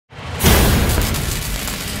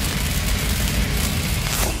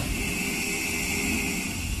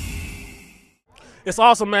It's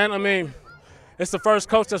awesome, man. I mean, it's the first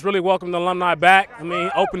coach that's really welcomed the alumni back. I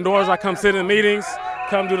mean, open doors. I come sit in meetings,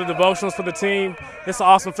 come do the devotionals for the team. It's an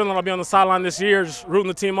awesome feeling. I'll be on the sideline this year, just rooting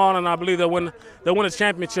the team on, and I believe they'll win a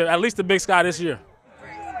championship, at least the Big Sky this year.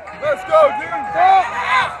 Let's go, dude.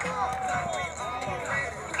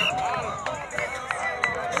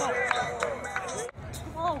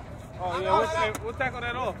 Oh, yeah, we'll tackle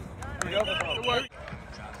that off. It worked.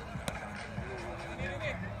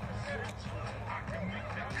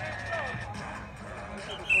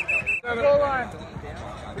 The goal line.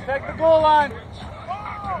 Protect the goal line.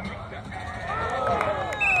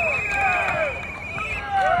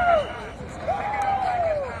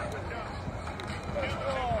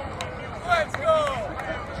 Let's go.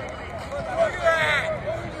 Look at that.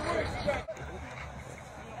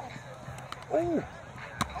 Oh.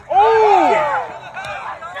 Oh.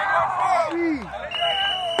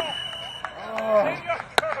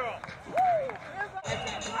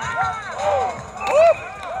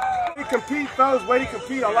 Compete, fellas. Way to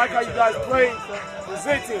compete. I like how you guys played.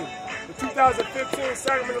 Presenting the 2015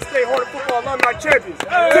 Sacramento State Hornet Football Alumni Champions.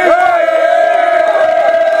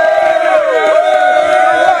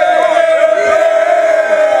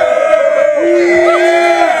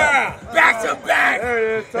 Back to back. There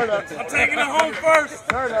it is. Turn up. I'm taking it home first.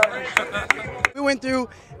 Turn up. We went through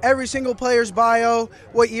every single player's bio,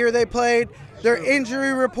 what year they played, their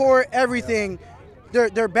injury report, everything.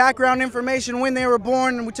 Their background information, when they were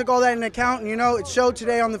born, and we took all that into account, and, you know, it showed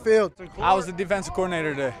today on the field. I was the defensive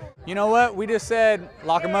coordinator today. You know what? We just said,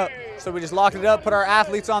 lock them up. So we just locked it up, put our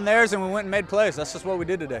athletes on theirs, and we went and made plays. That's just what we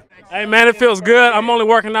did today. Hey, man, it feels good. I'm only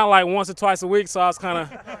working out like once or twice a week, so I was kind of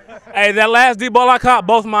 – hey, that last deep ball I caught,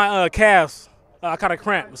 both my calves, I caught a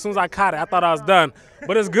cramp. As soon as I caught it, I thought I was done.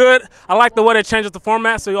 But it's good. I like the way they changed the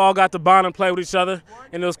format, so you all got to bond and play with each other,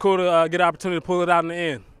 and it was cool to get an opportunity to pull it out in the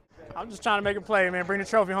end. I'm just trying to make a play, man. Bring the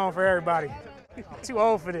trophy home for everybody. Too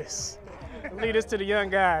old for this. Lead this to the young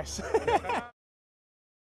guys.